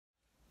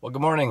Well, good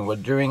morning. We're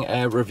doing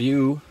a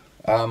review,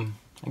 I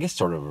guess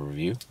sort of a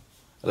review,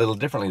 a little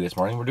differently this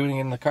morning. We're doing it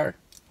in the car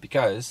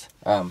because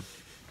I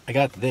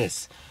got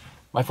this.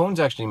 My phone's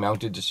actually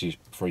mounted, just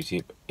before you see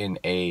it, in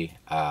a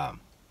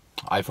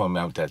iPhone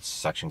mount that's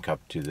suction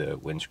cupped to the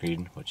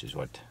windscreen, which is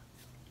what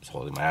is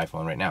holding my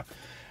iPhone right now.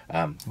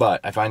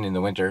 But I find in the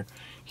winter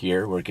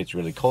here, where it gets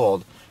really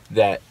cold,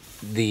 that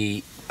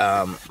the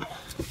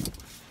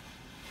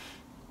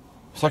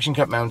suction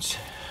cup mounts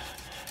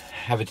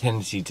have a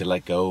tendency to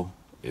let go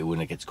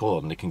when it gets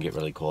cold, and it can get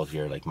really cold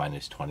here, like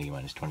minus 20,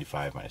 minus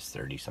 25, minus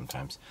 30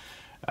 sometimes.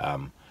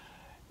 And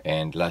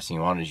the last thing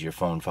you want is your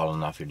phone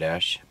falling off your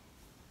dash,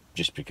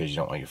 just because you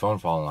don't want your phone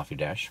falling off your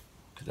dash,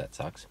 because that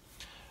sucks.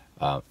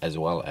 As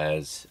well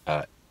as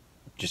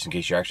just in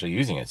case you're actually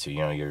using it. So, you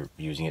know, you're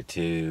using it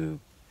to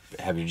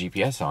have your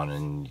GPS on,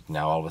 and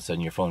now all of a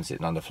sudden your phone's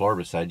sitting on the floor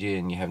beside you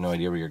and you have no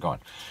idea where you're going.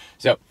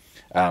 So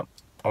I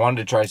wanted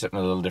to try something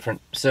a little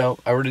different. So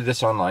I ordered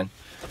this online.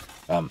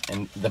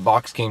 And the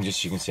box came,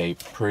 just, you can say,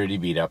 pretty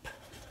beat up.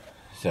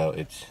 So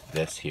it's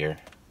this here,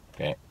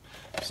 okay?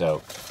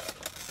 So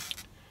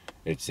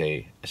it's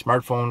a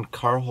smartphone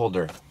car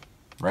holder,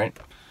 right?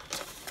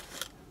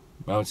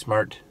 Mount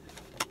smart,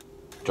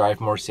 drive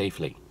more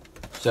safely.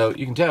 So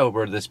you can tell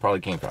where this probably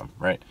came from,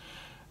 right?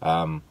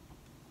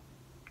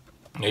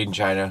 Made in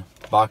China.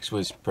 Box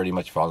was pretty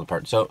much falling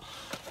apart. So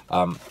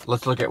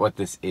let's look at what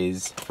this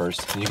is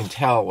first. You can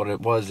tell what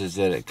it was is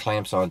that it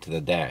clamps onto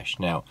the dash.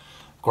 Now,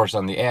 of course,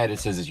 on the ad it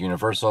says it's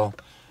universal,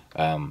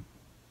 but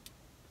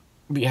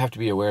you have to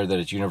be aware that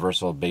it's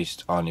universal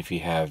based on if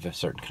you have a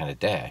certain kind of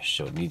dash.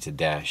 So it needs a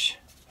dash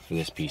for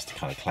this piece to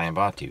kind of clamp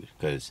onto,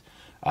 because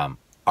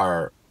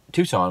our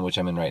Tucson, which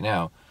I'm in right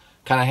now,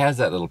 kind of has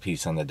that little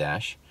piece on the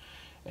dash.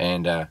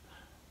 And I'm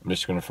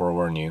just going to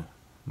forewarn you,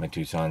 my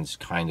Tucson's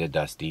kind of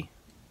dusty,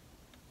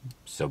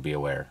 so be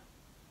aware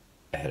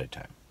ahead of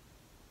time.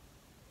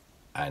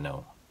 I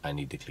know I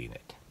need to clean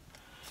it,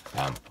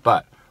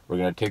 but we're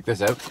going to take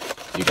this out.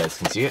 You guys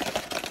can see it.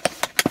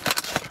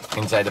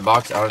 Inside the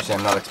box, honestly,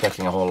 I'm not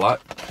expecting a whole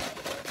lot.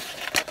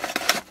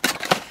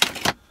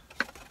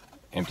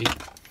 Empty.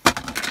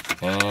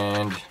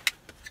 And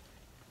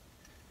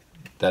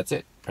that's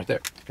it, right there.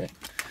 Okay.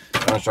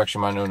 No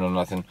instruction manual, no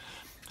nothing.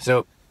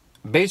 So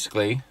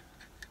basically,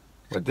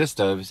 what this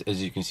does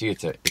is, you can see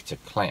it's a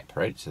clamp,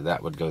 right? So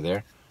that would go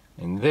there,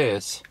 and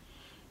this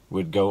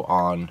would go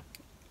on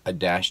a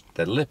dash,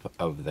 the lip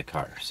of the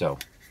car. So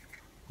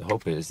the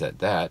hope is that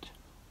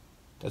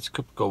that's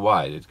could go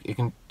wide. It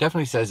can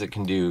definitely says it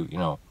can do, you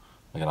know,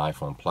 like an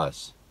iPhone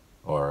Plus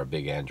or a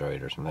big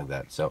Android or something like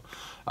that. So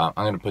I'm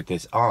going to put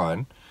this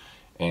on,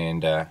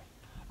 and I'm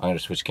going to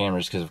switch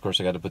cameras because of course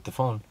I got to put the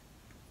phone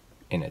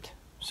in it.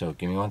 So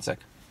give me 1 sec.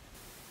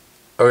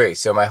 Okay,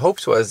 so my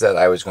hopes was that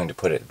I was going to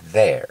put it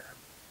there,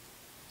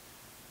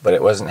 but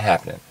it wasn't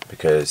happening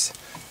because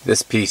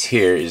this piece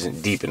here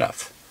isn't deep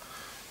enough.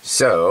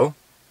 So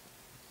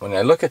when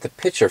I look at the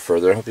picture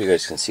further, I hope you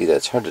guys can see that.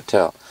 It's hard to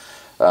tell.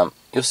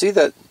 You'll see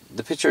that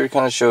the picture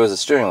kind of shows the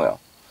steering wheel.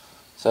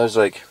 So I was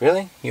like,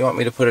 really? You want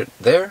me to put it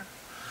there?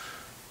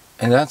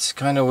 And that's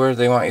kind of where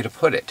they want you to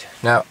put it.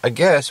 Now, I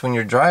guess when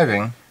you're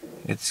driving,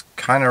 it's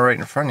kind of right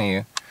in front of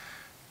you,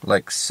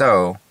 like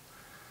so.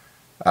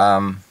 But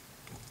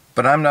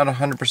I'm not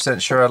 100%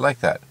 sure I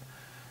like that.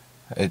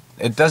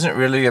 It doesn't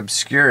really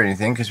obscure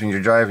anything, because when you're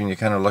driving, you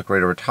kind of look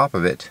right over top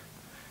of it.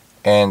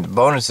 And the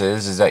bonus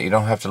is that you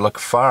don't have to look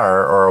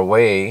far or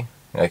away,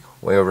 like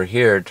way over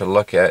here, to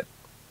look at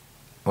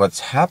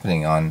what's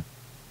happening on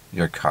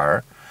your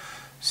car.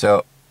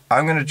 So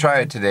I'm going to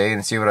try it today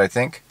and see what I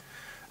think.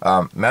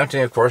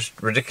 Mounting, of course,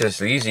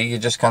 ridiculously easy. You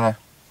just kind of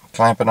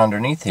clamp it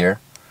underneath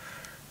here,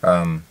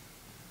 and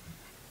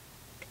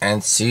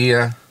see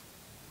how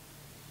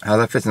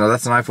that fits. Now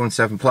that's an iPhone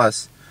 7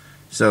 Plus,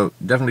 so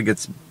definitely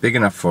gets big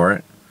enough for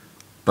it.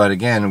 But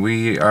again,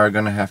 we are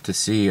going to have to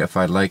see if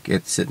I like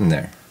it sitting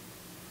there.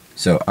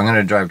 So I'm going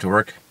to drive to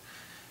work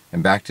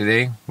and back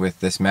today with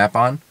this map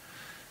on,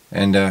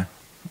 and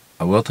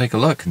I will take a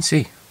look and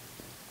see.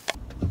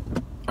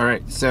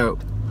 Alright, so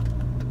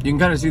you can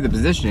kind of see the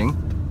positioning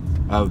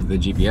of the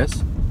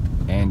GPS,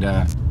 and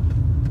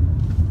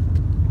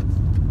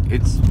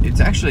it's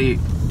actually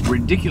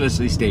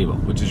ridiculously stable,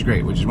 which is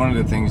great, which is one of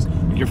the things.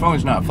 Your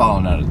phone's not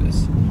falling out of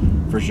this,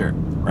 for sure,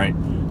 right?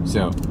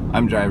 So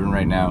I'm driving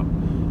right now,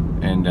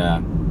 and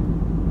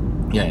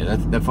yeah,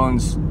 that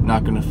phone's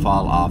not going to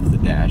fall off the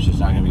dash. It's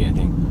not going to be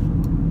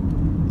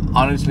anything.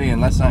 Honestly,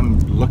 unless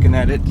I'm looking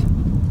at it,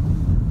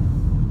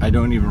 I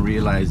don't even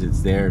realize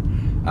it's there.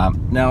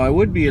 Now, I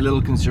would be a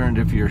little concerned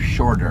if you're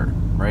shorter,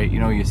 right? You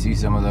know, you see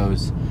some of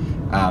those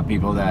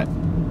people that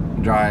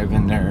drive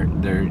and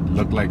they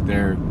look like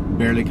they're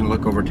barely can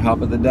look over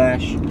top of the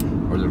dash,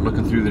 or they're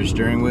looking through their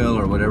steering wheel,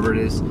 or whatever it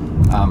is.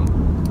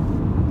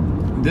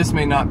 This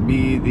may not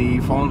be the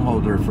phone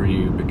holder for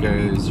you,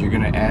 because you're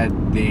going to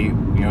add the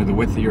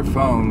width of your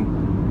phone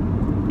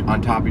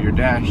on top of your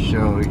dash,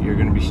 so you're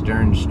going to be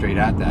staring straight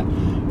at that.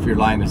 If your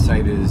line of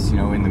sight is,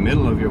 in the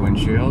middle of your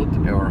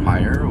windshield or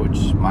higher,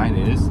 which mine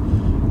is,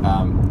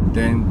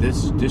 then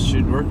this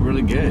should work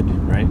really good,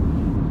 right?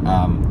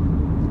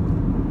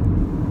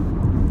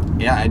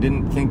 Yeah, I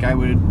didn't think I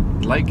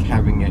would like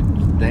having it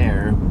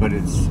there, but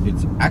it's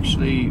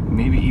actually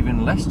maybe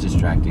even less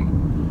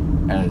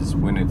distracting as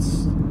when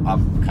it's up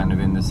kind of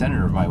in the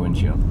center of my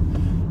windshield.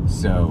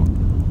 So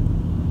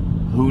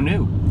who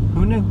knew?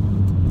 Who knew,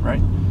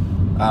 right?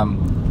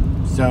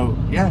 So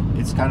yeah,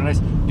 it's kind of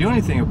nice. The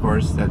only thing, of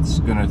course, that's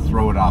gonna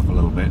throw it off a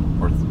little bit,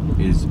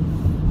 is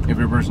if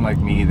you're a person like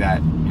me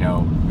that, you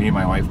know, me and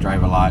my wife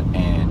drive a lot,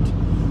 and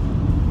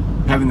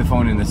having the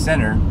phone in the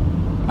center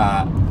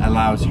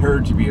allows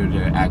her to be able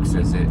to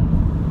access it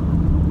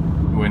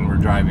when we're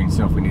driving.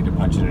 So if we need to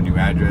punch in a new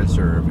address,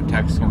 or if a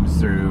text comes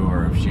through,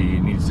 or if she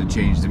needs to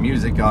change the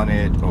music on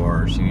it,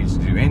 or she needs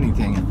to do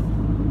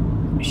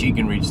anything, she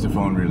can reach the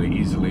phone really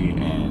easily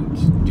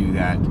and do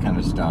that kind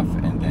of stuff,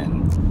 and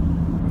then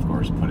of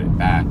course put it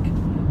back.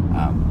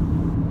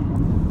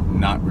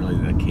 Not really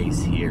the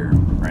case here,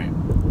 right?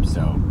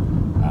 So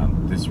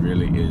this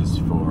really is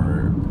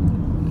for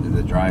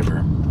the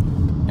driver,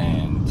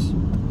 and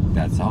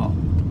that's all,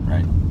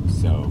 right?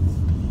 So,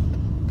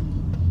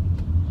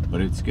 but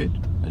it's good,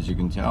 as you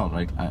can tell.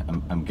 Like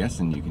I'm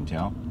guessing you can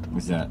tell,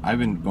 is that I've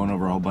been going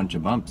over a whole bunch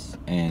of bumps,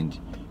 and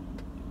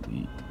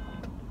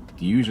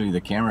usually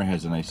the camera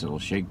has a nice little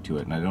shake to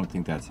it, and I don't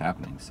think that's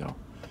happening. So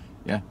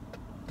yeah,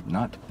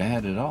 not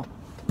bad at all.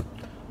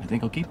 I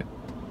think I'll keep it.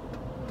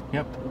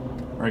 Yep.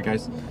 All right,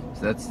 guys.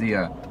 So that's the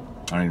I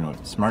don't even know,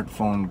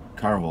 smartphone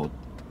car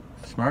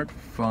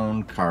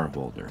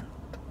holder.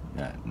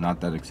 Yeah, not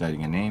that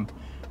exciting a name.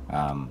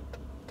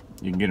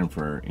 You can get them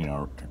for, you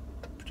know,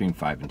 between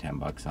 $5 and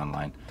 $10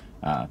 online.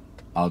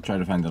 I'll try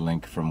to find the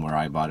link from where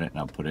I bought it, and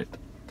I'll put it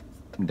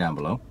down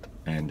below,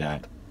 and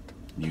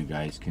you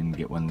guys can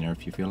get one there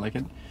if you feel like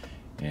it.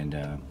 And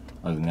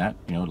other than that,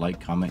 you know, like,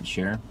 comment,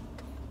 share.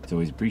 It's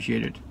always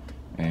appreciated,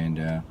 and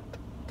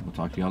we'll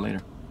talk to y'all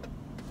later.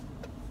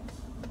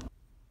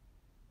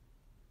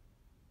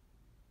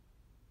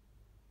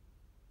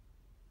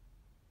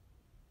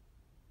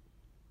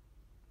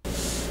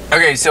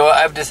 Okay, so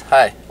I've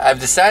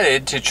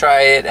decided to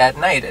try it at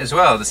night as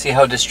well to see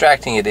how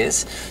distracting it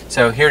is.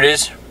 So here it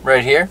is,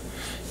 right here,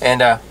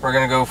 and we're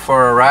gonna go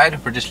for a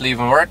ride. We're just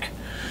leaving work,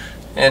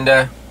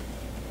 and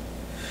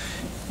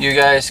you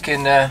guys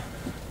can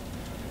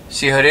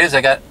see how it is.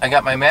 I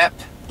got my map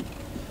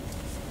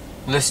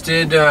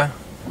listed or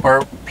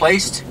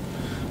placed.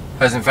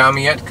 Hasn't found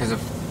me yet because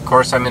of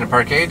course I'm in a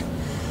parkade.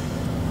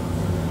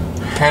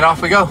 And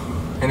off we go.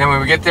 And then when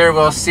we get there,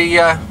 we'll see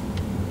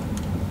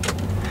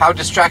how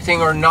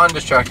distracting or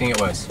non-distracting it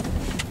was.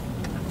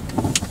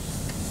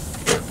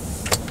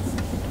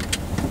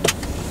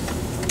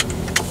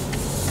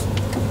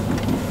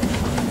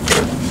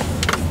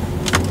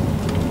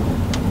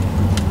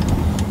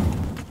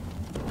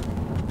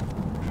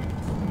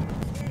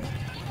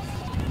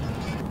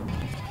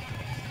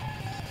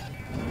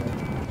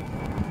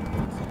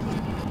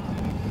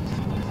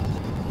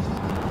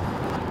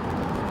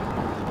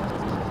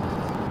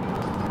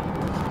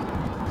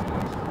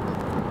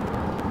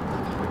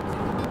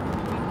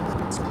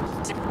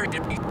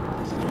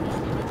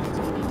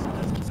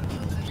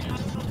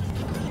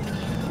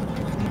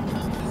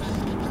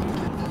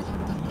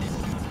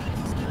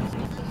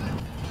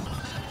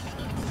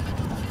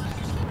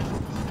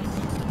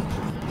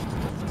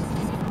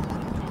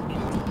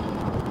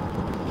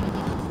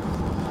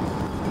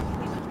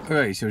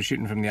 Okay, so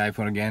shooting from the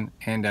iPhone again,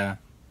 and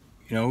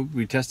you know,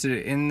 we tested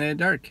it in the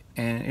dark,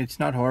 and it's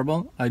not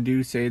horrible. I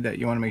do say that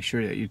you want to make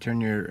sure that you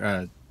turn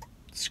your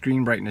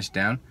screen brightness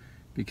down,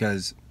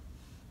 because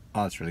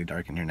it's really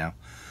dark in here now.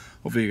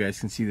 Hopefully you guys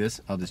can see this.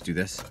 I'll just do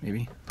this,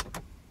 maybe.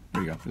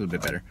 There we go, a little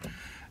bit better.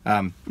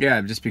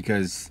 Yeah, just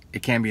because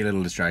it can be a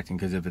little distracting,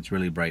 because if it's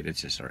really bright,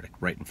 it's just sort of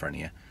right in front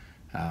of you.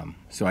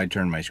 So I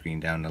turned my screen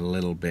down a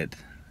little bit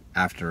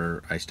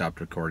after I stopped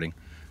recording,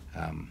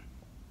 and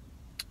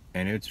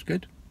it's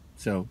good.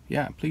 So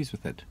yeah, I'm pleased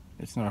with it.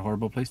 It's not a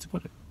horrible place to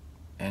put it,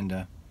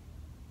 and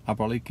I'll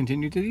probably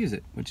continue to use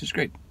it, which is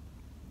great.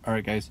 All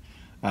right, guys.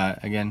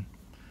 Again,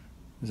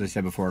 as I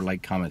said before,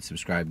 like, comment,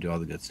 subscribe, do all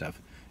the good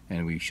stuff,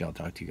 and we shall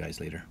talk to you guys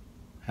later.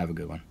 Have a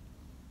good one.